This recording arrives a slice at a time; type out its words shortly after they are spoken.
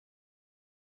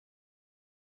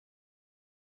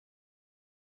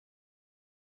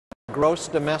gross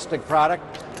domestic product.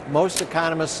 Most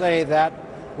economists say that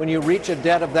when you reach a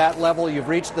debt of that level, you've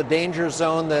reached the danger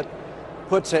zone that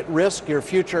puts at risk your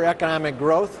future economic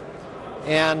growth.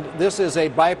 And this is a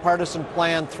bipartisan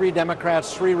plan, 3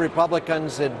 Democrats, 3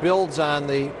 Republicans. It builds on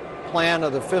the plan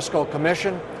of the Fiscal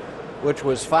Commission, which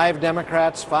was 5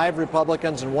 Democrats, 5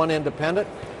 Republicans, and 1 independent.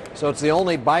 So it's the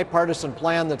only bipartisan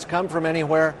plan that's come from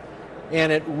anywhere,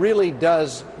 and it really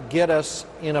does get us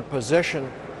in a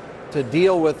position to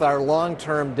deal with our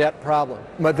long-term debt problem.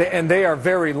 And they are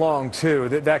very long, too.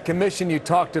 That commission you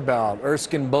talked about,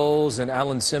 Erskine Bowles and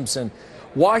Alan Simpson,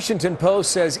 Washington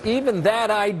Post says even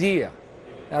that idea,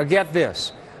 now get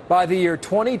this, by the year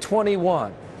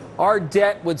 2021, our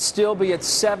debt would still be at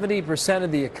 70%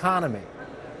 of the economy.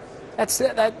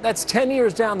 That's 10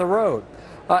 years down the road.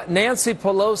 Nancy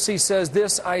Pelosi says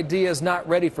this idea is not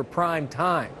ready for prime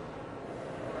time.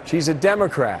 She's a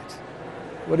Democrat.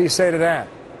 What do you say to that?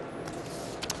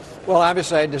 Well,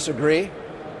 obviously I disagree.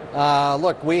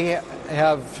 Look, we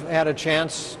have had a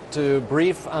chance to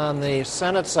brief on the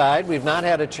Senate side. We've not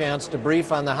had a chance to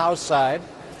brief on the House side.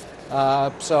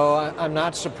 So I'm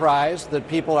not surprised that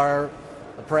people are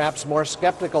perhaps more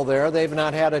skeptical there. They've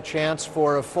not had a chance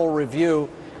for a full review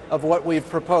of what we've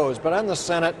proposed. But on the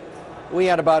Senate, we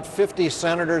had about 50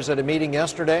 senators at a meeting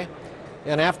yesterday,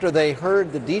 and after they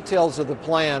heard the details of the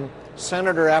plan,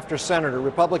 senator after senator,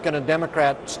 Republican and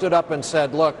Democrat, stood up and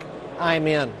said, look, I'm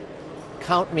in.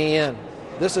 Count me in.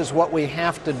 This is what we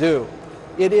have to do.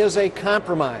 It is a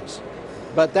compromise,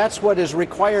 but that's what is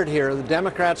required here. The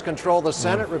Democrats control the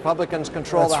Senate, Republicans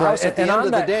control the House. At the end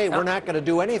of the day, we're not going to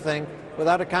do anything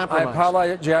without a compromise. I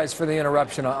apologize for the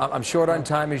interruption. I'm short on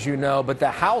time, as you know, but the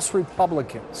House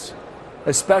Republicans,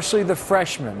 especially the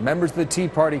freshmen, members of the Tea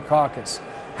Party caucus,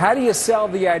 how do you sell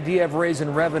the idea of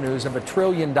raising revenues of $1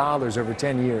 trillion over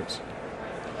 10 years?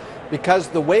 Because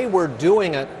the way we're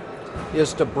doing it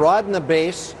is to broaden the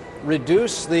base,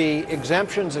 reduce the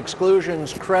exemptions,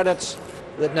 exclusions, credits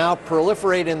that now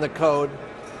proliferate in the code,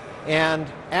 and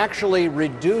actually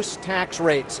reduce tax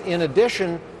rates. In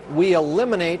addition, we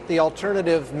eliminate the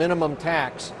alternative minimum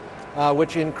tax,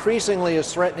 which increasingly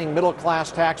is threatening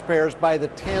middle-class taxpayers by the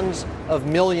tens of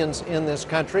millions in this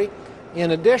country.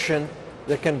 In addition,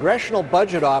 the Congressional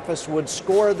Budget Office would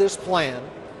score this plan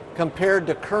compared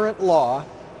to current law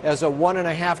as a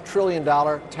 $1.5 trillion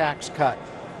tax cut.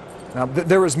 Now,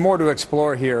 there is more to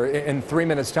explore here. In 3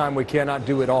 minutes' time, we cannot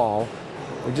do it all.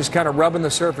 We're just kind of rubbing the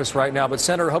surface right now. But,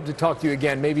 Senator, hope to talk to you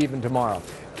again, maybe even tomorrow.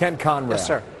 Ken Conrad. Yes,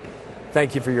 sir.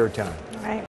 Thank you for your time.